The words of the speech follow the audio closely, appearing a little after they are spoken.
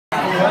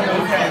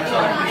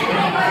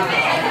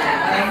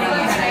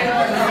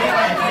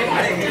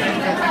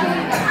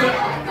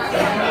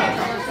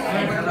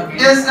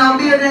Yes, now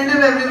be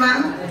attentive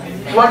everyone.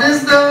 What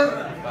is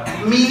the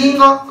meaning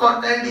of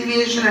quartile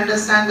deviation?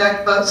 Understand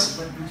that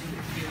first.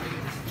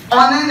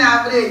 On an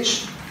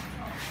average,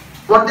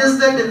 what is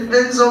the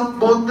difference of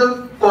both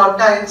the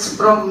quartiles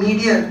from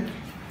median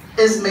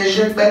is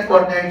measured by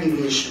quartile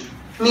deviation.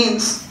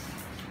 Means,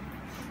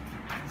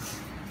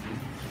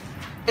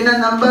 in a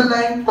number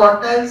line,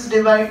 quartiles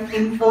divide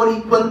in 4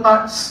 equal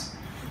parts.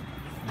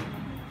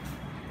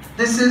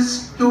 This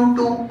is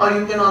Q2, or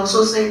you can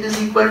also say it is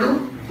equal to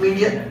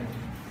median.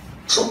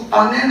 So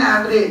on an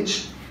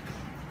average,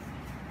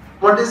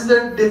 what is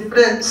the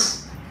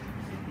difference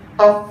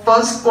of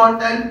first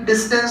quartile,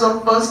 distance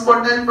of first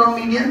quartile from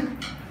median,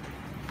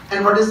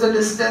 and what is the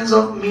distance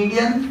of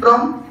median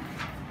from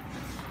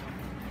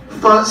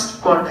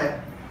first quartile?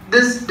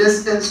 This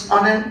distance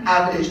on an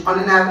average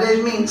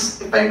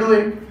means, if I do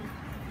it,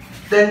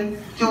 then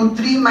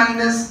Q3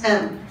 minus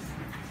M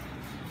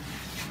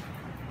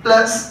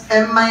plus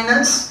M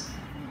minus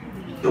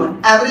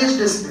Q1, average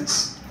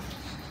distance.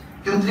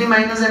 Q3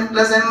 minus M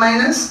plus M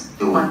minus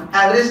Q1,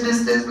 average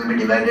distance will be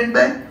divided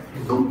by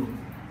 2.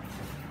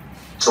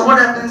 So what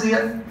happens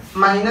here?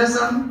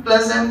 Minus M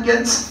plus M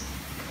gets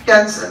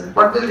cancelled.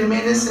 What will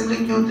remain is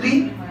simply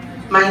Q3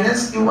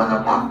 minus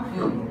Q1 upon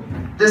Q.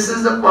 This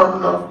is the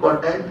formula of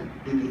quartile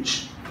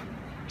deviation.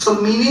 So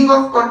meaning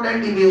of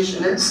quartile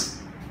deviation is,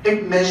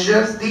 it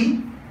measures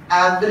the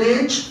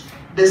average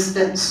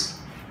distance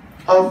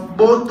of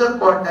both the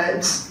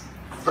quartiles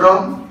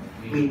from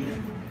median.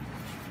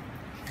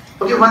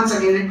 Okay, once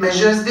again, it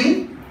measures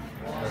the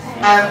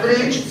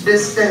average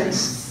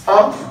distance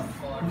of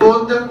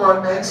both the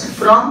quartiles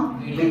from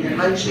median.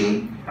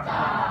 Manchi,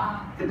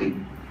 repeat.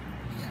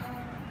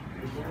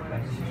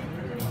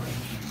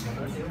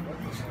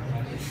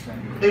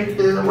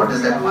 What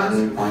is that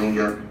one point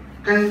you're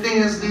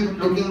continuously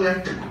looking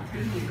at?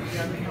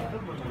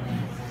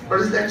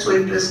 What is that so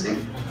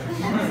interesting?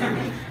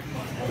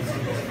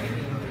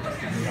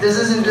 This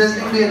is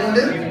interesting, be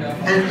attentive,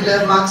 and will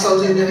have marks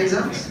also in their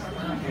exams.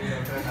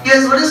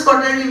 Yes, what is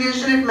quartile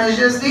deviation? It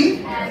measures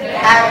the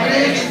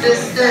average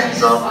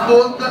distance of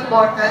both the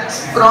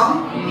quartiles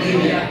from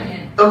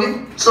median.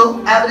 Okay,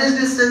 so average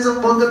distance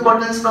of both the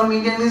quartiles from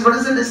median means, what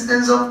is the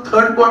distance of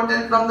third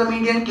quartile from the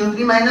median?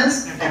 Q3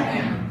 minus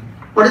M.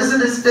 What is the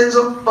distance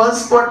of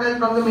first quartile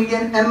from the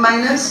median? M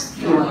minus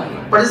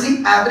Q1. What is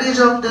the average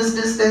of this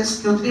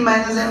distance? Q3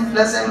 minus M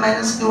plus M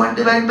minus Q1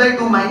 divided by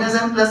 2. Minus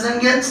M plus M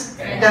gets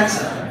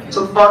cancelled.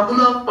 So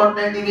formula of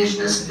quartile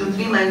deviation is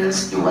Q3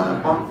 minus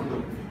Q1 upon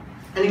Q2.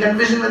 Any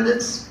confusion with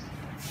this?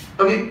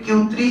 Okay,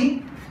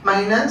 Q3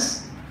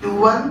 minus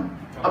Q1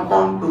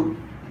 upon 2.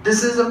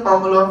 This is the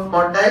formula of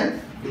quartile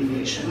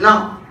deviation.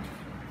 Now,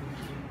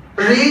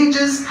 range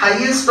is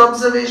highest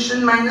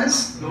observation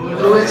minus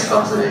lowest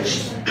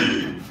observation.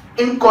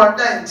 In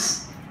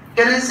quartiles,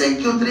 can I say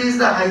Q3 is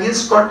the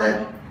highest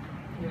quartile?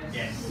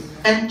 Yes.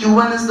 And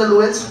Q1 is the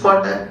lowest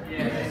quartile?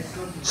 Yes.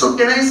 So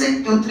can I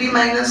say Q3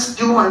 minus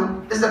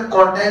Q1 is the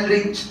quartile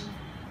range?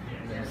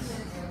 Yes.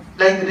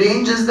 Like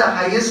range is the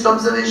highest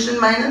observation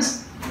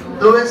minus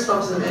lowest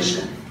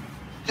observation.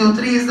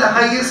 Q3 is the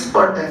highest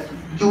quartile.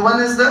 Q1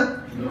 is the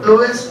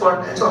lowest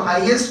quartile. So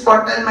highest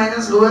quartile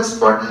minus lowest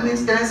quartile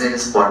means, can I say it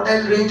is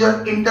quartile range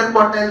or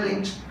interquartile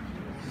range?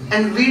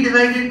 And we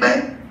divided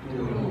by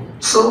 2.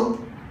 So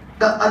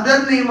the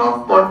other name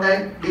of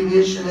quartile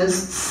deviation is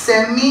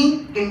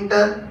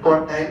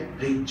semi-interquartile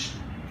range.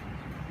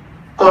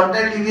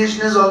 Quartile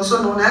deviation is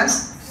also known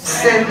as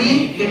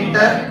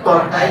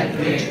semi-interquartile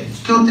range.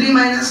 Q3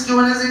 minus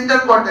Q1 is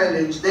interquartile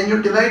range. Then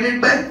you divide it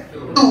by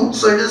 2.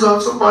 So it is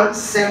also called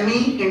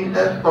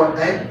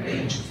semi-interquartile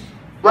range.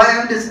 Why I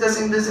am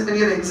discussing this? If in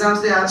your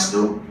exams they ask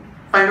you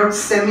find out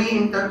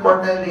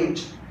semi-interquartile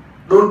range,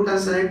 don't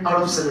consider it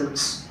out of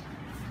syllabus.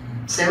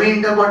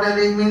 Semi-interquartile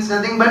range means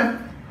nothing but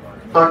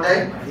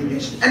quartile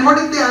deviation. And what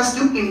if they ask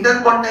you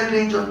interquartile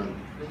range only?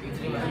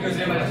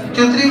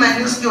 Q3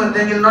 minus Q1,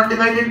 then you will not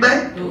divide it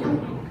by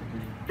 2.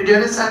 Did you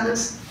understand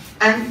this?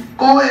 And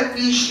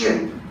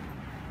coefficient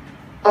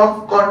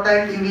of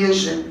quartile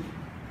deviation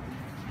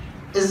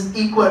is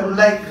equal to,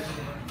 like,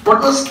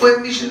 what was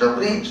coefficient of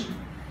range?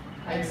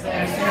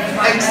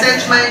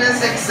 XH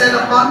minus XL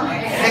upon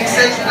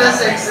XH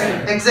plus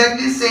XL.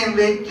 Exactly same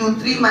way,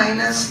 Q3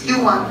 minus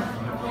Q1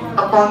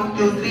 upon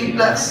Q3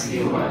 plus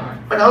Q1.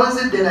 But how is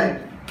it derived?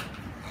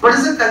 What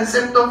is the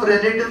concept of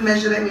relative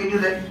measure I made you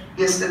write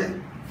yesterday?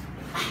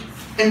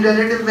 In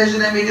relative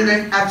measure I made you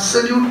write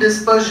absolute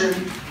dispersion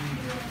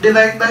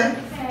divided by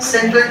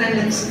central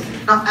tendency.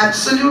 Now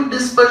absolute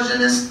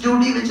dispersion is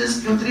QD, which is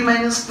Q3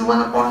 minus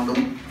Q1 upon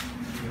 2,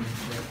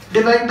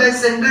 divided by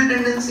central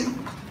tendency.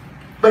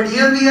 But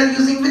here we are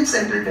using which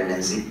central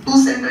tendency? 2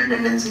 central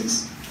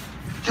tendencies,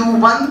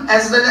 Q1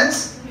 as well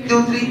as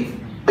Q3.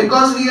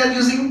 Because we are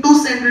using 2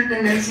 central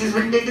tendencies,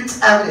 we'll take its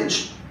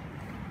average.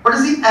 What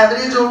is the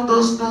average of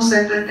those 2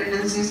 central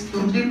tendencies?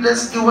 Q3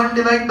 plus Q1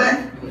 divided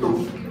by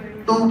 2.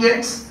 2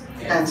 gets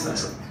cancel.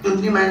 So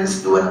Q3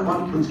 minus Q1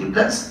 upon Q3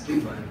 plus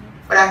Q1.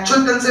 But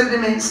actual concept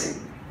remains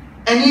same.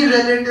 Any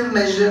relative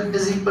measure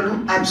is equal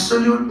to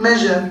absolute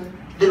measure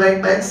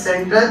divided by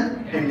central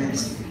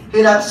tendency.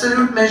 Here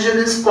absolute measure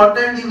is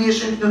quartile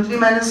deviation Q3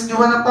 minus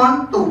Q1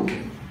 upon 2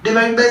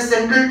 divided by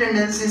central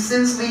tendency.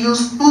 Since we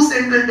use two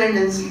central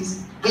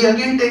tendencies, we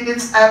again take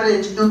its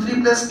average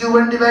Q3 plus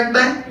Q1 divided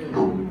by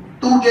 2.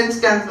 2 gets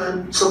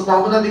cancelled, so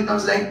formula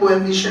becomes like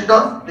coefficient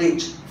of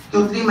range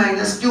Q3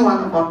 minus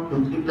Q1 upon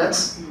Q3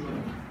 plus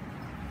Q1.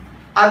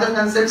 Are the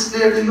concepts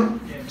clear to you?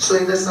 So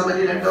in the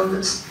summary, write down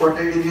this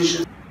quartile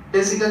deviation.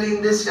 Basically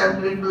in this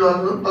chapter it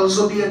will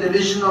also be a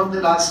revision of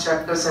the last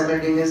chapter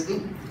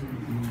simultaneously.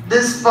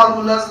 These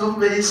formulas look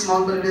very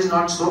small, but it is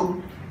not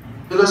so.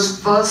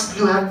 Because first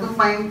you have to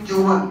find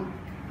Q1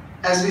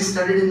 as we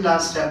studied in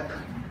last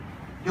chapter.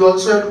 You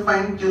also have to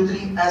find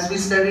Q3 as we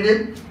studied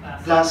in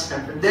last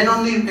chapter. Then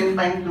only you can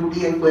find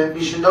Qt and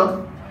coefficient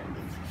of.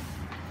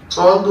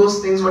 So all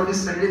those things what we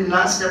studied in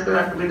last chapter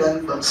have to be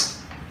done first.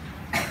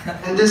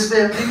 And this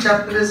way every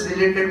chapter is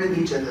related with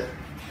each other.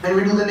 When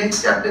we do the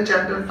next chapter,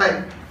 chapter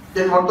 5,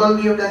 then what all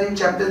we have done in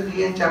chapter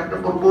 3 and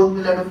chapter 4, both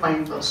we'll have to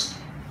find first.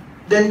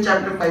 Then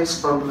chapter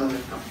 5's formula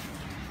will come.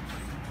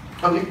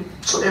 Okay,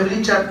 so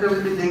every chapter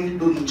will be linked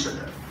to each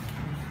other.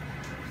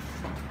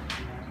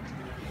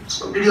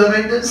 So did you all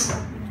write this?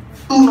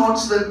 2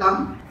 notes will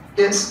come.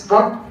 Yes,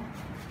 what?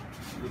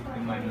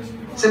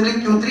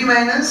 Simply Q3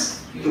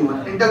 minus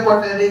Q1.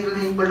 Interquartile range will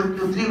be equal to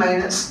Q3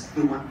 minus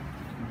Q1.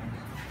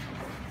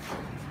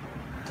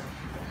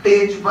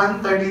 Page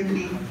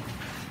 133.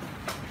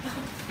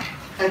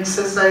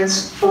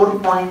 Exercise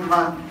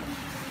 4.1.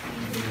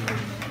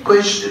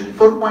 Question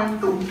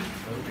 4.2.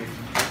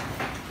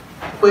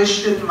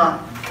 Question 1.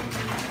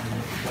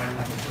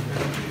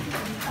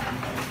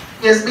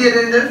 Yes, be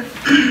attentive.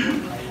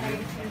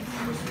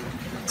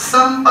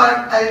 Some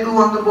part I'll do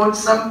on the board,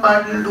 some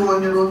part you'll do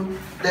on your own,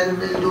 then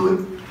we'll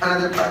do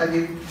another part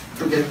again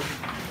together.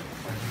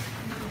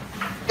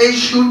 A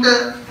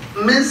shooter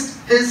missed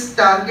his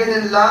target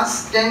in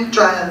last 10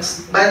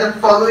 trials by the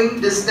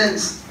following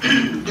distance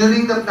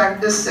during the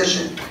practice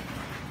session.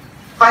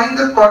 Find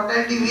the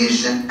quartile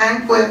deviation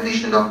and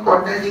coefficient of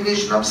quartile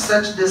deviation of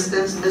such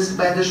distance missed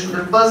by the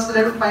shooter. First we'll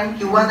have to find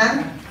Q1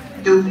 and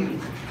Q3.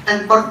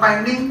 And for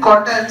finding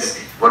quartiles,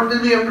 what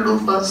will we have to do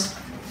first?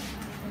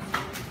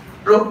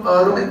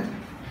 Rohit?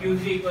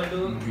 Q3 equal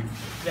to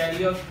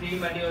value of 3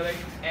 multiplied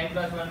by n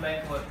plus 1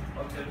 by 4.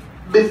 Observe.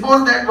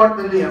 Before that, what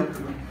will we have to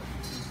do?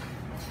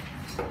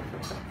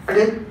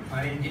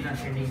 Arrange in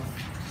ascending.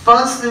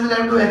 First, we will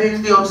have to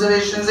arrange the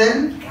observations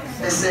in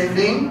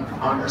ascending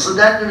order. So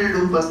that we will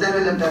do first, then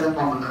we will apply the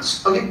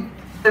formulas. Okay?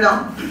 Write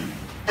down.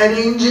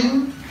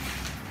 Arranging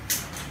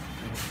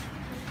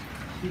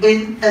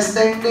in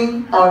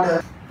ascending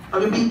order.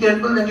 Okay, be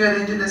careful when you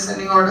arrange in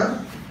ascending order.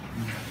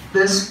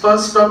 This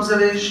first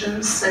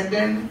observation,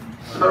 second,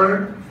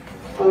 third,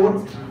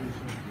 fourth,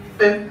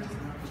 fifth,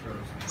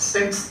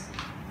 sixth,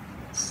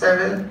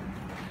 seventh,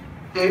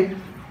 eighth,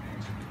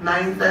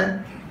 ninth,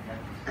 and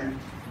 10th.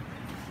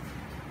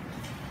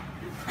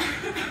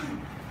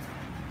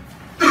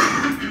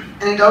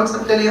 Any doubts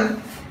up till here?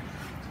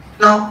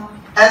 Now,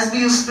 as we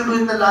used to do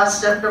in the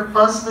last chapter,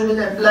 first we will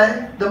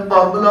apply the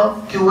formula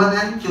of Q1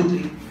 and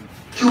Q3.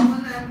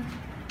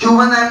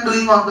 Q1 I am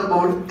doing on the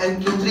board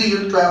and Q3 you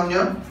will try on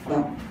your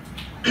own.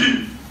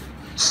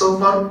 So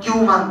for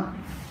Q1,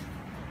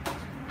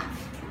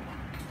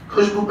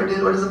 Khushbu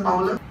Patel, what is the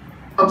formula?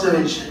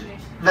 Observation.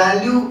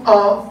 Value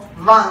of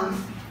 1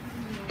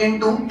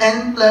 into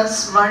n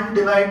plus 1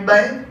 divided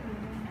by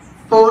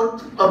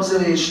 4th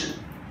observation.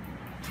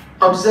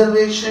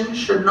 Observation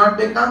should not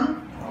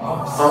become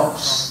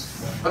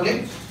ops.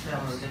 Okay?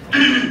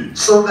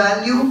 So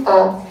value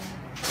of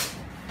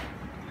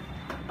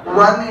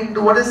 1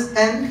 into what is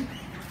n?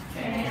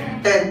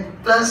 10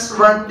 plus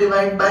 1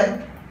 divided by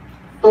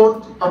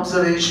 4th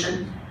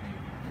observation.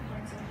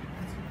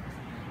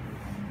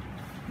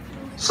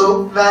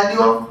 So value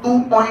of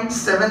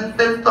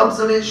 2.75th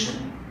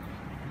observation.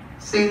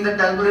 See in the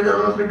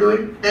calculator how to do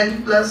it.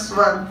 10 plus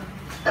 1,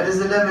 that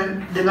is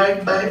 11,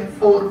 divide by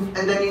 4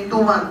 and then into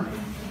 1.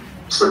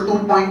 So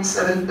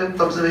 2.75th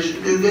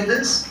observation. Do you get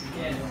this?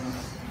 Yes.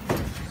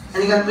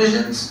 Any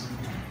confusions?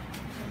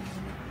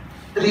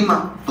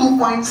 Rima,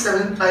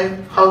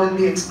 2.75, how will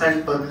we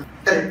expand further?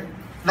 Correct.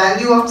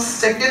 Value of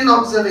second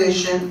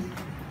observation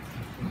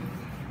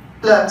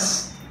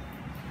plus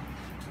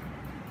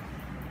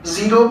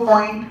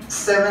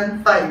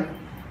 0.75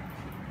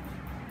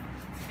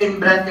 in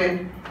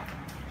bracket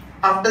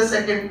after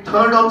second,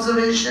 third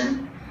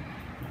observation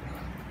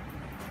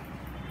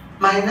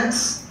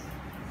minus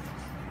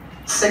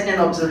second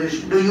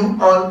observation. Do you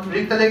all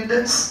recollect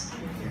this?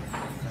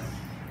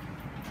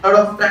 Out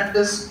of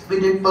practice we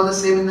did for the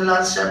same in the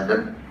last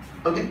chapter.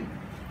 Okay.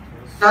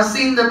 Now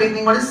see in the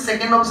beginning, what is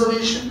second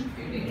observation?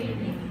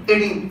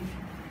 18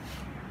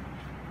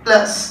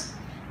 plus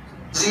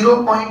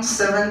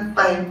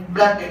 0.75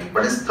 bracket.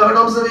 What is third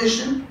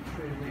observation?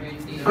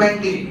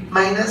 20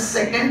 minus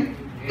second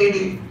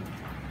 18.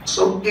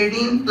 So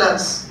 18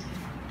 plus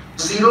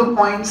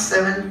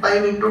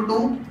 0.75 into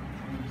 2,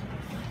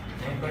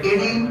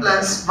 18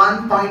 plus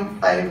 1.5,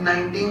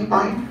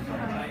 19.5.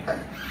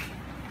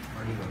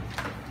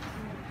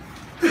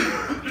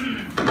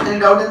 Any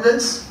doubt in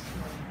this?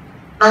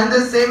 Now in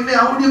the same way,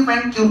 how would you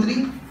find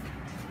Q3?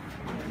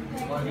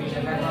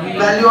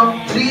 Value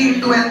of 3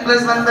 into n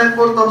plus 1 by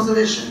 4th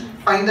observation.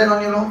 Find that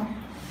on your own.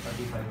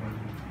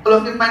 All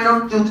of you find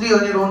out Q3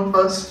 on your own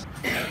first.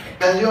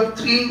 Value of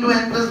 3 into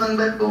n plus 1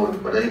 by 4.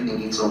 What are you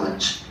thinking so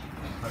much?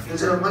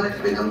 Instead of 1, it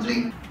will become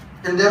 3.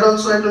 And there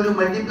also I told you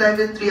multiply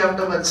with 3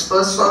 afterwards.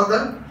 First solve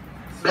the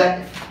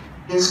bracket.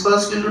 Means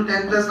first you'll do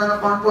 10 plus 1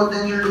 upon 4,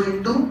 then you'll do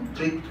into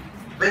 3.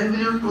 When will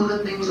you do the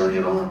things on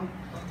your own?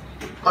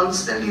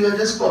 Constantly you are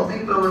just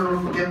copying from a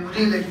notebook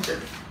every lecture.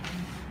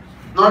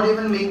 Not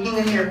even making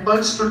any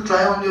efforts to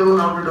try on your own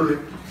how to do it.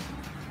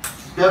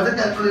 You have the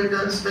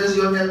calculators, where is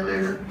your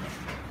calculator?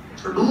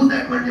 So do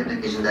that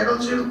multiplication, that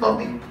also you will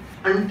copy.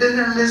 Until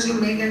and unless you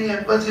make any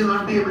efforts, you will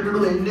not be able to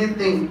do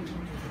anything.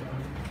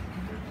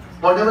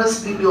 Whatever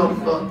speed you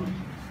observe.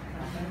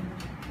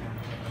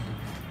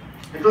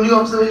 I told you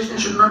observation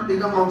should not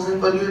become option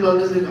for you, it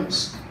always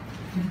becomes.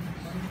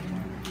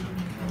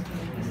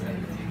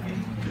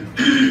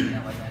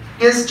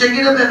 Yes, check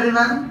it up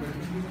everyone.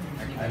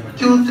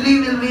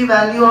 Q3 will be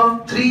value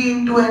of 3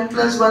 into n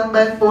plus 1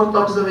 by 4th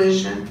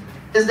observation.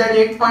 Is that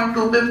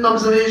 8.25th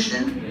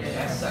observation?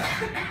 Yes, sir.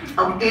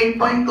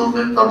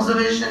 8.25th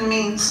observation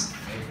means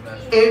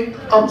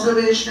 8th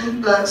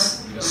observation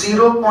plus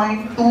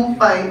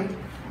 0.25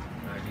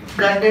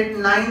 bracket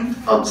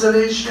 9th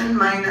observation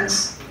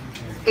minus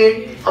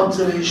 8th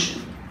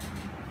observation.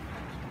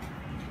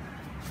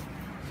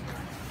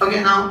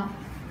 Okay, now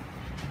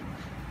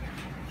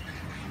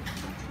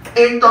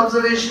 8th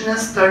observation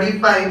is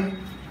 35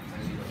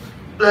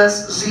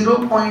 plus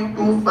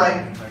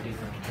 0.25,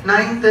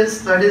 9th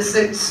is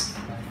 36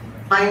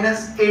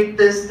 minus 8th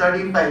is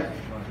 35.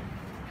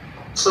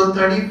 So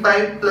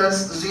 35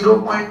 plus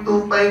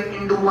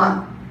 0.25 into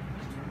 1.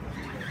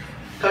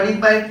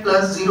 35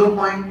 plus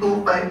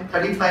 0.25,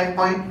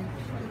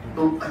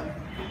 35.25.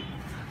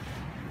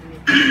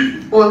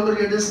 Who will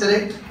get this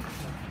correct?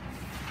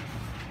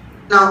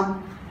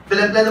 Now,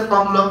 we'll apply the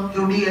formula of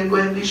QD and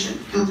coefficient.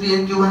 Q3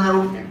 and Q1 are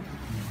open.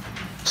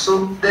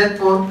 So,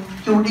 therefore,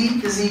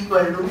 QD is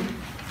equal to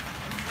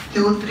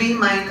Q3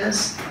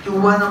 minus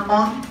Q1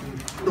 upon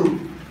 2.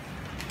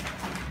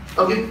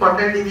 Okay,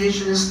 quartile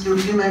deviation is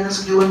Q3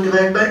 minus Q1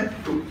 divided by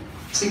 2.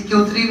 See,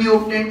 Q3 we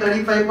obtained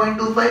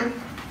 35.25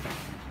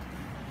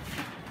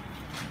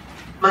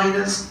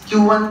 minus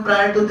Q1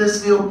 prior to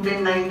this we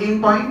obtained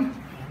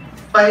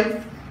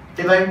 19.5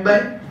 divided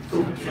by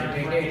 2.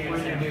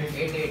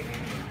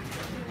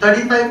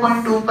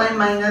 35.25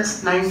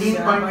 minus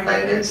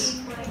 19.5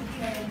 is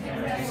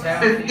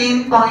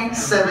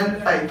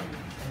 15.75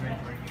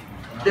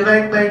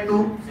 divided by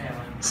 2,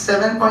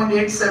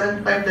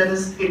 7.875, that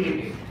is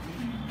 88.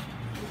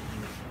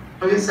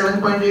 Okay,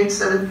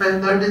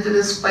 7.875, third digit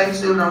is 5,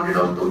 so you round it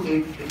off to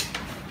 88.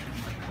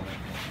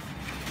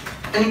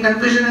 Any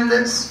confusion in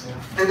this?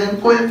 And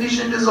then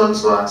coefficient is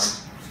also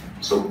asked.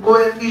 So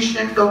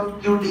coefficient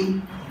of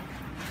QD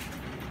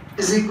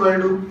is equal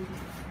to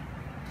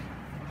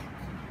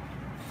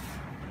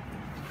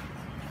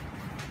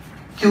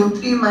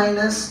Q3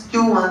 minus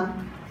Q1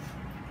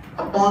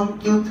 upon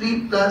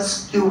Q3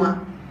 plus Q1,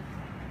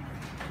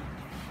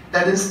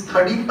 that is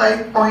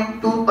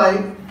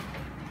 35.25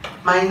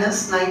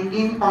 minus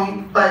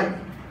 19.5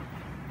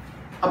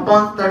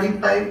 upon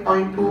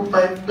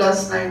 35.25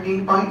 plus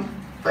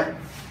 19.5.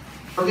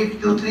 Okay,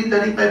 Q3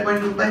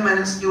 35.25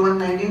 minus Q1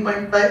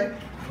 19.5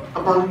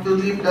 upon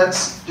Q3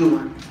 plus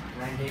Q1.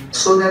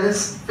 So that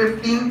is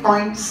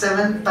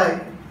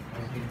 15.75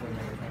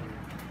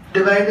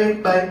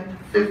 divided by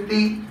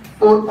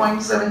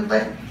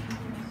 54.75.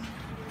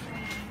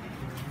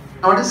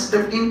 Now it is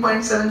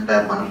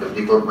 15.75 upon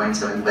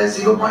 54.75,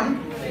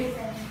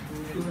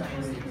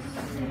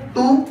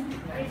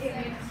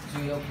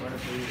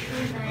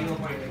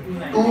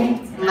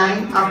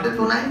 0.29 after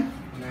 29?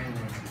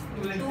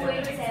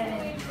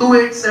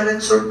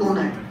 287, so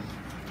 29.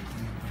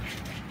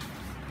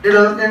 Did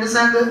all of you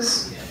understand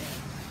this?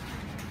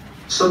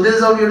 So this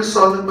is how you have to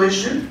solve the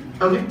question.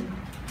 Okay.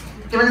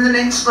 Even in the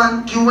next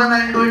one, Q1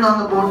 I'll do it on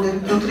the board, then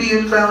Q3 you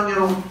will try on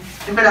your own.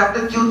 In fact,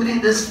 after Q3,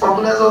 this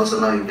formulas also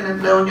now you can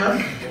apply on your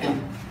own.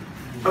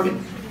 Okay.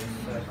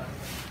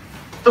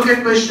 Look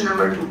at question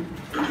number 2.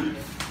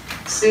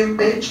 Same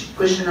page,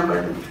 question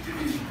number 2.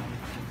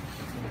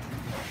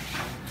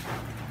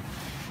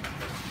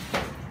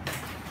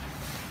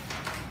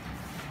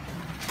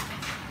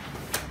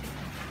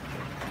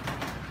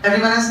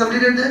 Everyone has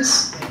completed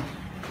this?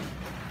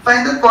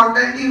 Find the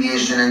quartile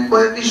deviation and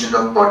coefficient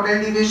of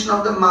quartile deviation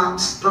of the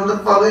marks from the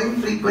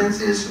following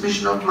frequency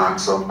distribution of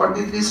marks of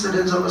 43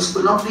 students of a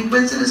school. Now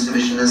frequency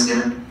distribution is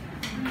given.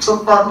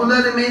 So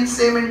formula remains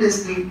same in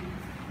discrete,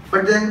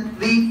 but then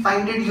we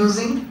find it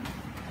using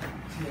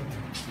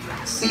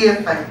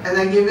CFI, and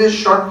I gave you a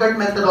shortcut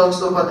method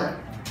also for that.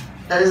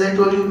 That is, I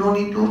told you no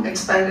need to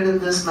expand it in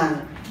this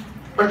manner.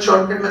 What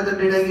shortcut method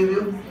did I give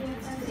you?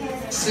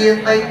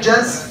 CFI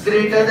just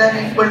greater than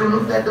or equal to,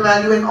 look at the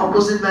value and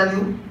opposite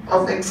value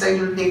of xi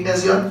you will take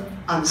as your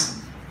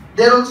answer.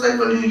 There also I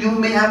told you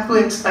may have to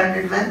expand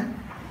it when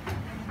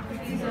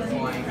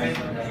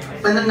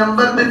the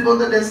number before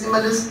the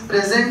decimal is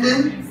present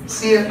in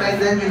CFI,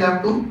 then we'll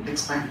have to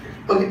expand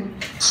it. Okay,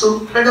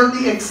 so let out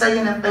the xi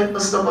and fi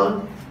first of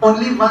all.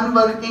 Only one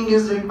working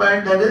is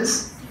required, that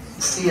is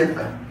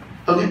CFI.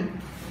 Okay.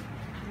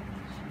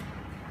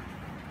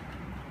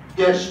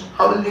 Yes,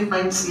 how will we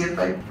find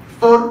CFI?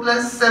 4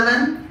 plus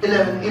 7,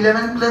 11.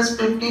 11 plus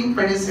 15,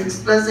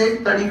 26 plus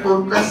 8,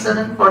 34 plus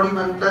 7,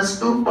 41 plus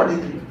 2,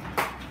 43.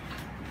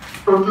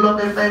 Total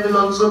of fi will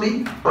also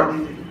be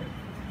 43.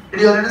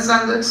 Did you all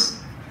understand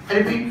this? I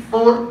repeat,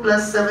 4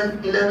 plus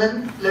 7,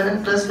 11,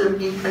 11 plus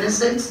 15,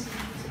 26,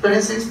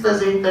 26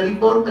 plus 8,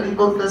 34,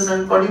 34 plus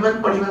 7,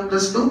 41, 41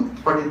 plus 2,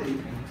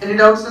 43. Any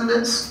doubts on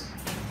this?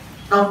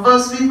 Now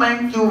first we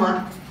find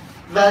Q1,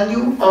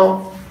 value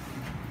of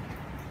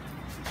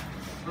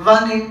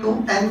 1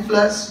 into n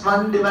plus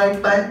 1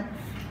 divided by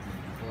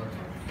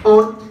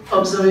 4th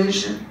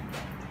observation.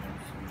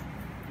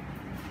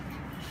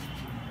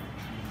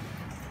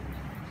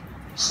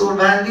 So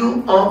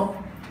value of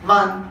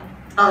 1.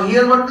 Now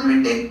here what will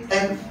we take?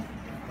 N.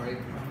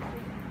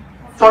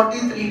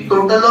 43,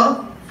 total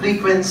of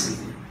frequency.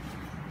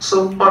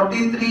 So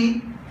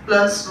 43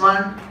 plus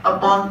 1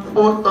 upon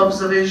 4th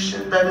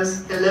observation, that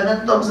is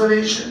 11th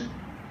observation.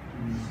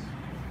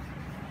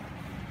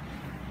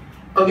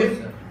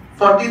 Okay.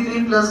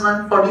 43 plus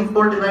 1,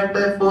 44 divided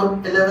by 4,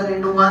 11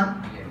 into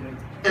 1,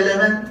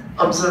 11th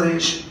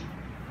observation.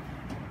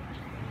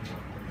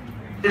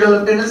 Did you all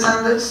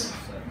understand this?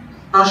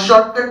 Now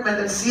shortcut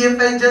method,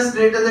 CFI just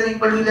greater than or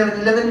equal to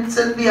 11. 11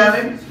 itself we have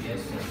it.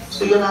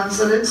 So your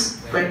answer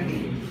is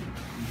 20.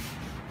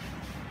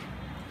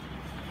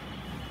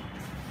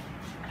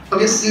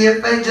 Okay,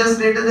 CFI just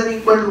greater than or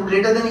equal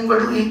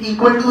to,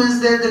 equal to is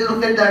there, then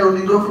look at that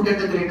only, don't look at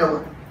the greater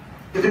one.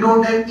 If you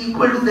don't have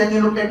equal to, then you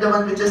look at the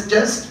one which is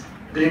just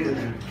greater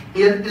than.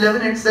 Here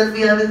 11 itself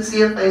we have in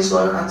CFI, so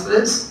our answer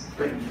is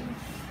 20.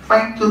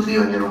 Find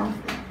Q3 on your own.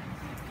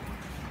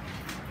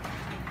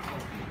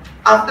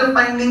 After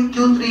finding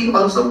Q3,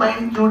 also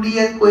find QD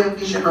and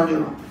coefficient on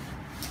your own.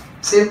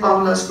 Same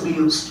formulas to be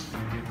used.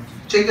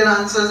 Check your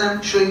answers,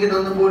 I'm showing it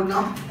on the board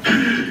now.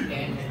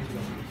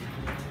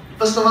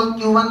 First of all,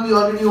 Q1 we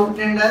already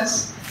obtained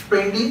as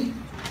 20.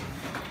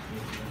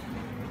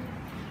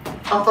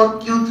 Now for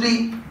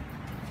Q3,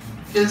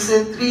 we'll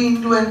say 3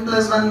 into n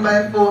plus 1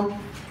 by 4.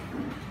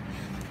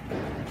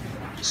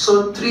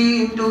 So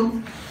 3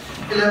 into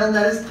 11,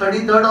 that is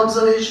 33rd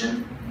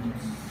observation.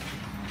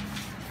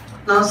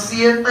 Now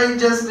CFI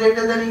just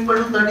greater than or equal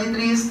to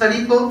 33 is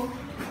 34.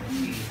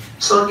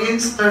 So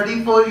against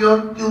 34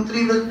 your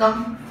Q3 will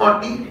come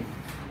 40.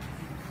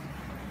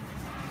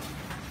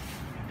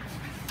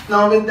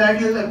 Now with that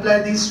you will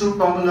apply these two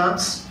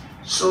formulas.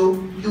 So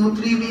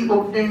Q3 we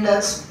obtained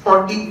as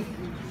 40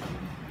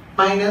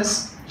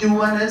 minus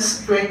Q1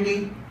 is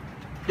 20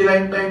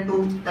 divided by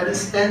 2, that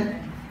is 10.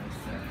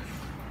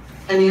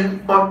 And here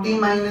 40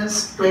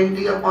 minus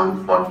 20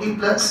 upon 40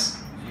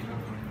 plus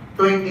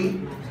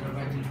 20,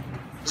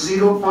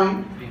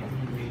 0.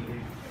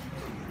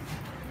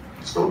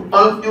 So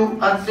all of you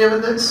are clear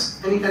with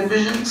this? Any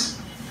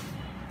confusions?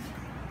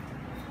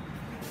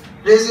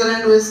 Raise your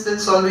hand who is still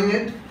solving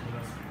it.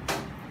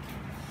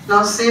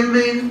 Now same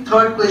way in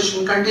third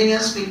question,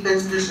 continuous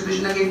frequency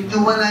distribution. Again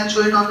Q1 I will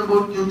show it on the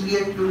board,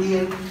 Q3 and QD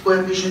and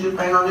coefficient you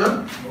find on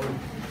your.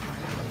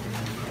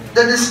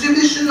 The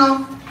distribution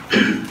of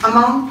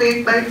amount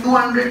paid by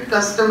 200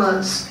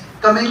 customers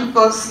coming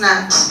for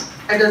snacks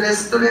at a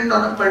restaurant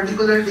on a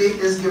particular day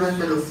is given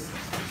below.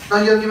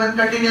 Now you are given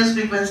continuous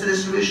frequency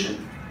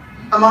distribution.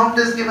 Amount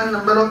is given,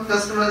 number of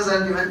customers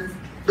are given.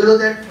 Below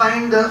that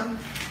find the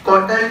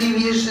quartile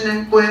deviation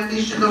and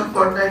coefficient of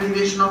quartile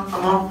deviation of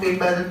amount paid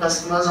by the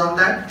customers on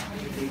that.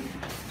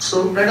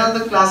 So write down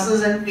the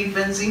classes and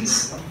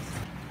frequencies.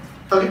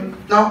 Okay.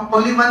 Now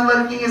only one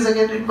working is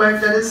again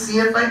required, that is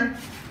CFI.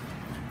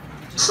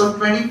 So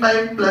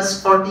 25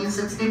 plus 40,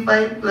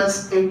 65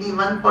 plus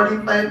 81,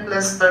 45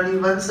 plus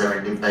 31,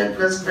 75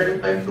 plus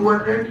 35,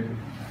 200.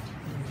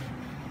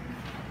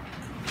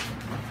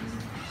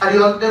 Are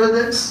you all clear with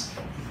this?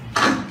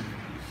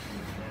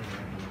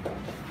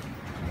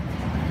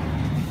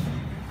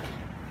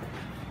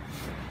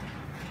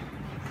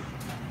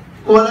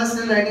 Who are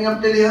still writing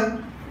up till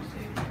here?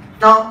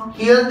 Now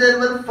here there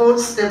were 4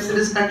 steps, it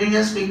is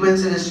continuous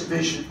frequency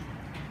distribution.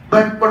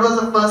 But what was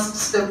the first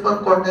step for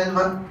quartile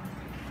 1?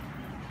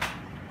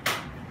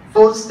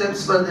 4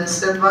 steps were there.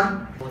 Step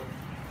 1.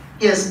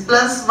 Yes,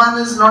 plus 1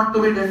 is not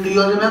to be done. Do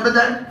you all remember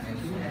that?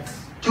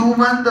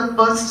 Q1, the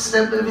first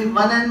step will be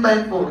 1n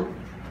by 4.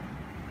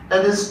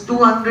 That is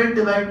 200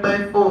 divided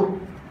by 4.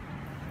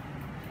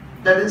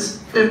 That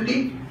is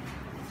 50.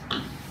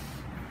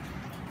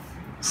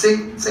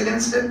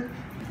 Second step.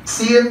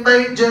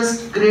 CFI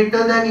just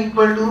greater than or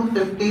equal to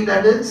 50.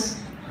 That is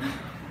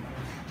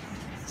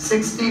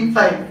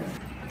 65.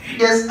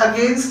 Yes,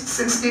 against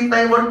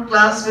 65 what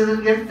class we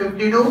will get?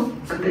 50 to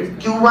 100.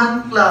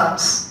 Q1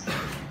 class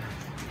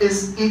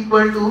is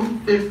equal to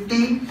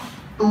 50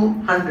 to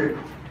 100.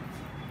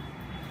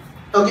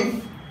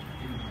 Okay.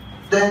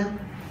 Then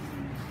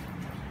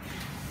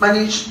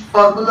Manish,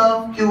 formula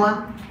of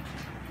Q1.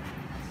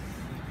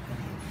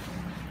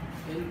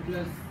 L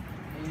plus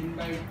n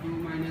by 2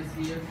 minus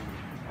F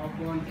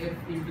upon F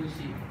into C.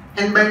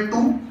 N by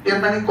 2, we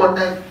are finding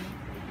quartile.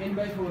 N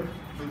by 4.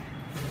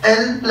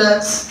 L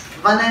plus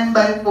 1n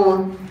by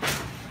 4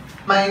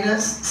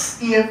 minus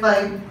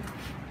CFI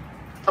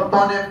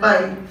upon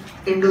FI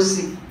into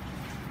C.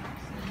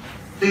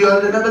 Do you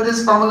all remember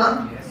this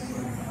formula?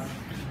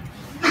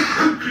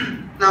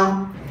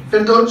 Now,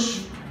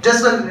 Firdosh,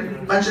 just 1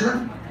 minute.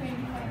 Manjula?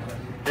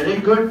 Very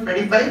good.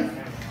 25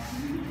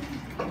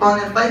 upon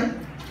FI,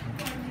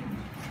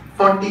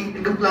 40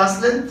 into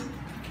class length.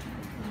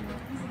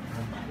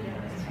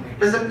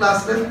 What is the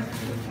class length?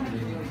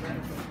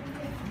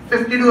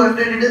 50 to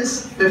 100 it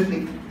is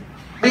 50.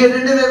 Be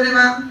attentive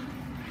everyone.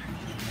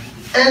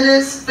 L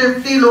is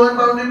 50 lower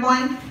boundary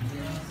point.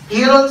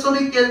 Here also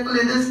be careful,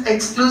 it is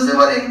exclusive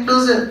or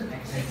inclusive?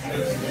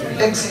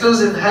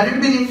 Exclusive. Had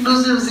it been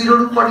inclusive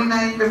 0 to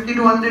 49, 50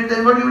 to 100,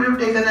 then what you would have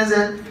taken as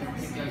L?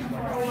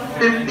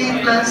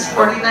 50 plus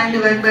 49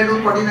 divided by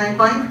 2,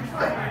 49.5.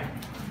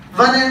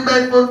 1n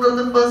by 4 from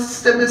the first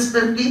step is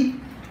 50.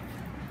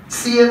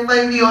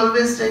 CFI we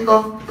always take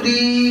of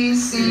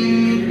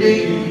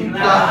preceding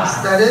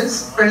class, that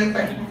is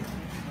 25.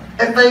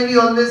 FI we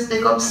always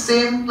take of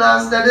same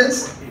class, that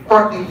is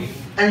 40.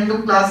 And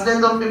into class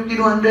length of 50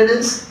 to 100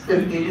 is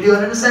 50. Did you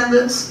understand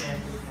this?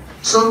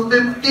 So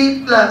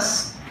 50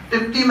 plus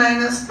 50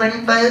 minus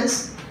 25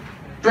 is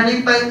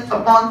 25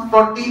 upon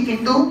 40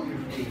 into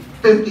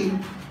 50.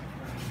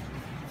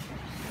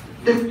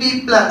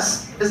 50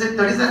 plus, is it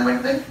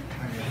 37.5?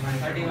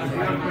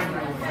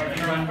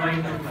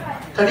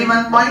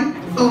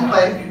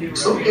 31.25.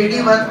 So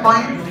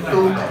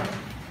 81.25.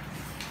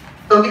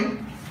 Okay.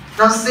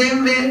 Now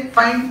same way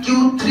find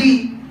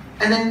Q3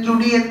 and then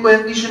QD and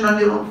coefficient on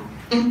your own.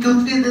 In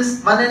Q3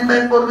 this 1n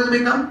by 4 will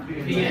become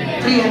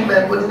 3n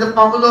by 4. In the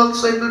formula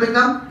also it will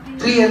become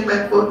 3n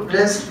by 4.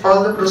 Rest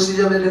all the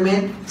procedure will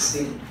remain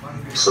same.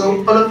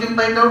 So all of you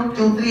find out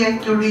Q3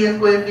 and QD and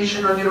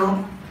coefficient on your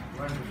own.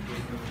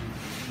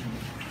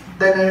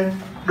 Then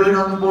do it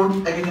on the board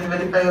and you can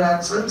verify your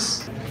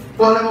answers.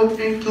 All have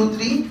obtained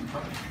Q3,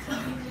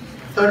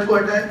 third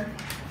quartile.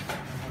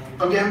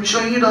 Okay, I am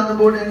showing it on the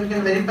board and you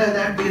can verify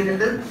that. Be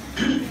attentive.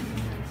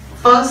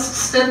 First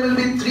step will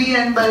be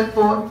 3n by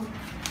 4.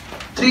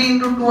 3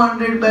 into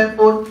 200 by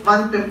 4,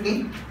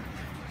 150.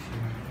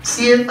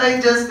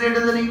 CFI just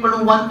greater than or equal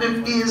to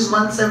 150 is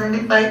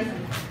 175.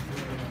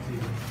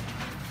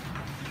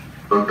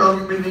 Don't talk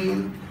in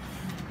between.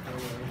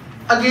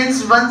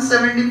 Against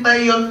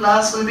 175 your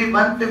class will be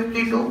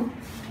 150 to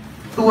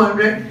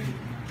 200.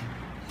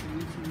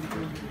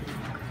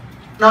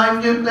 Now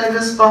if you apply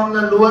this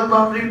formula, lower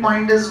boundary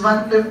point is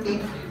 150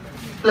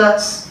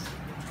 plus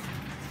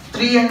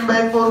 3n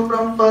by 4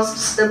 from first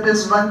step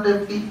is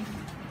 150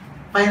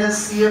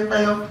 minus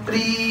CFI of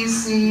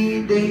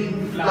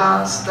preceding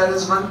class, that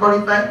is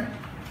 145,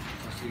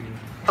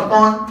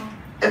 upon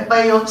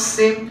FI of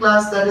same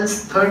class, that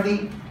is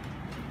 30,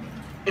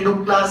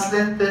 into class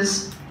length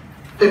is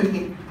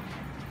 50.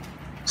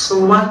 So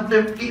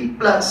 150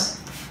 plus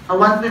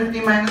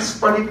 150 minus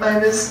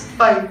 45 is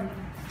 5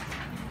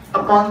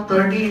 upon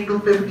 30 into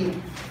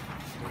 50.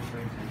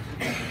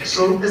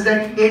 So is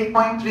that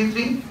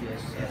 8.33?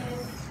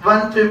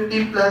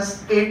 150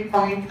 plus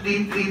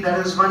 8.33, that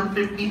is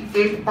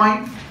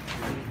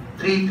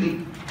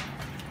 158.33.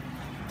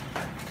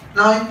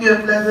 Now if you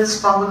apply this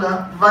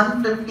formula,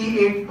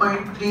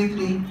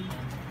 158.33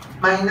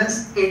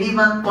 minus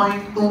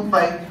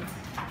 81.25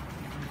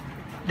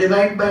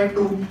 divide by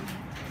 2,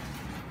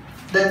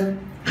 then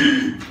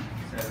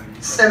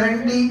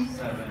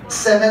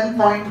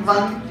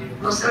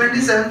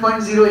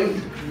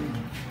 77.08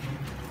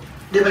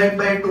 divide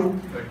by 2,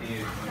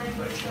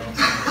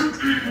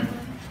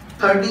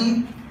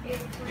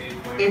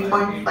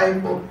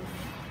 38.54,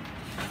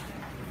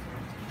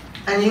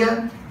 and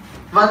here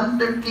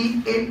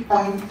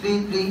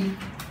 158.33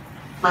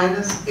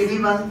 minus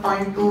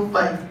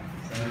 81.25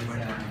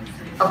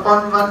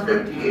 upon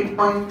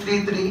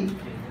 158.33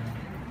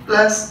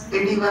 plus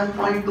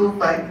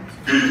 81.25,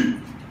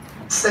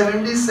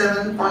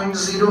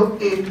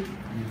 77.08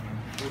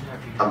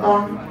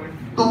 upon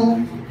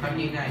 2,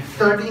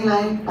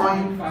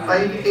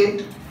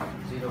 39.58,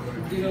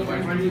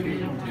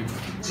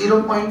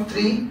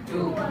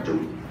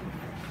 0.32.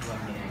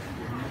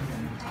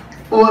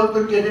 Who all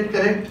could get it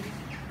correct?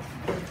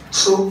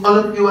 So all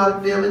of you are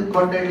there with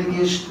quartile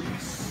deviation.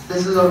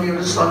 This is how we have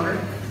to solve it.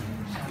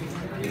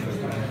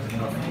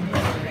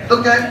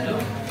 Look at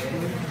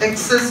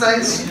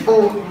exercise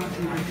 4.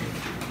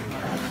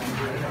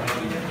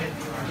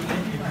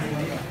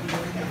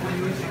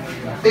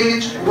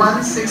 Page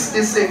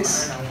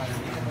 166.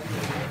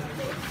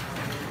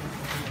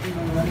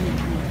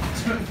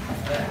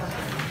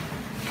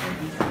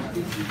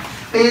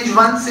 Page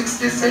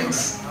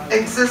 166,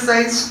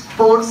 exercise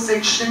 4,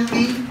 section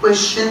B,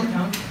 question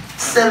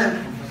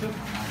 7.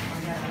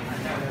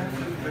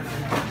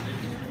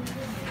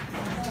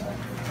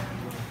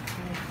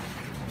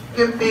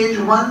 Okay, page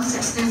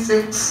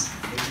 166.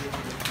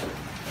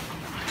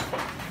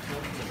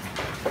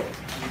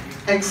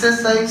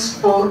 Exercise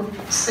 4,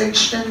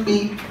 section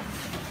B,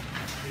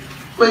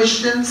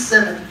 question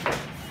 7.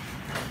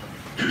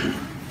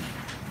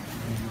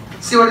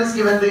 See what is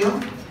given to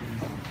you.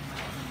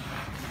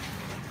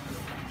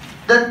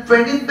 The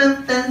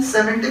 25th and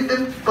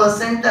 75th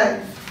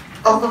percentile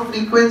of a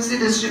frequency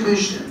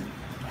distribution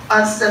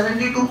are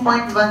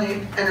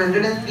 72.18 and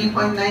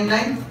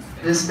 103.99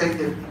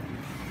 respectively.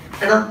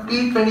 And on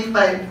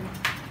P25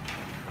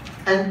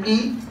 and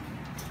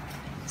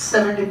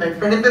P75,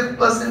 25th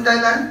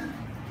percentile and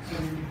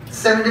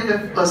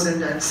 75th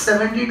percentile,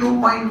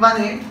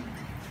 72.18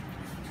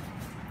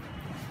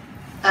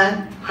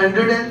 and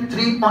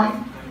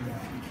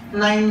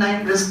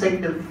 103.99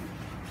 respectively.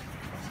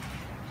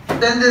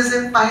 Then they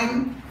say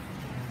find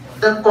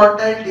the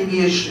quartile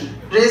deviation.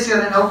 Raise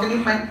your hand. How can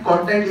you find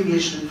quartile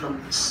deviation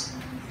from this?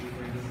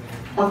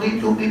 Only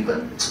two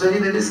people. It's very,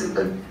 very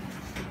simple.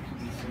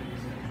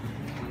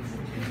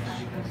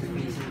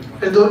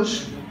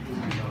 Firdosh?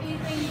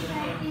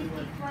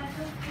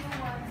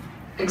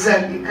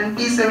 Exactly. And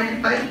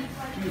P75?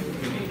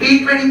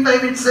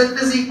 P25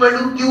 itself is equal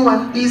to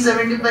Q1.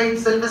 P75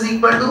 itself is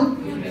equal to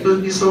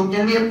Q3. So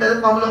can we apply the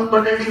formula of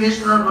quartile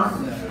deviation or not?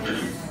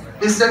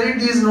 We studied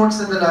these notes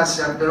in the last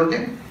chapter,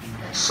 okay?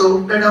 So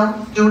write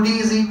down QD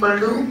is equal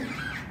to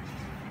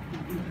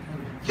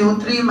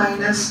Q3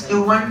 minus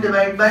Q1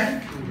 divided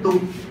by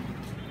 2.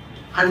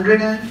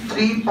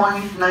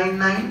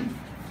 103.99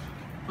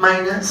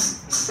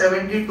 minus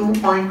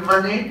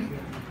 72.18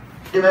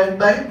 divided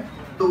by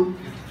 2.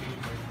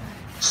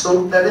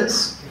 So that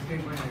is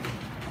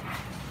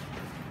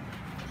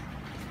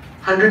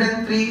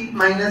 103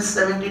 minus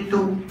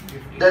 72,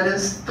 that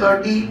is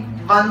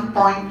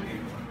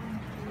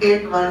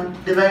 31.81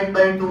 divided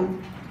by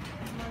 2,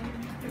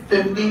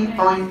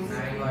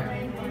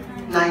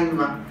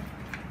 15.91.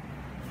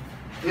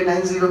 Okay,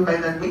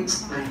 905, that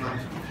means 91.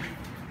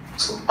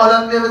 So all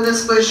are clear with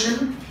this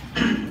question?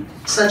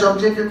 Such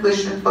objective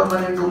question for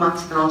 1 and 2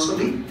 marks can also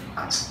be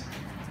asked.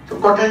 So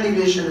quartile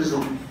deviation is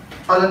known.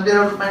 All are clear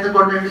how to find the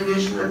quartile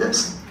deviation with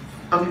this?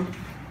 Okay.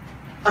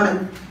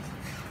 Amen.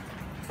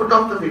 Put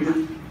off the video.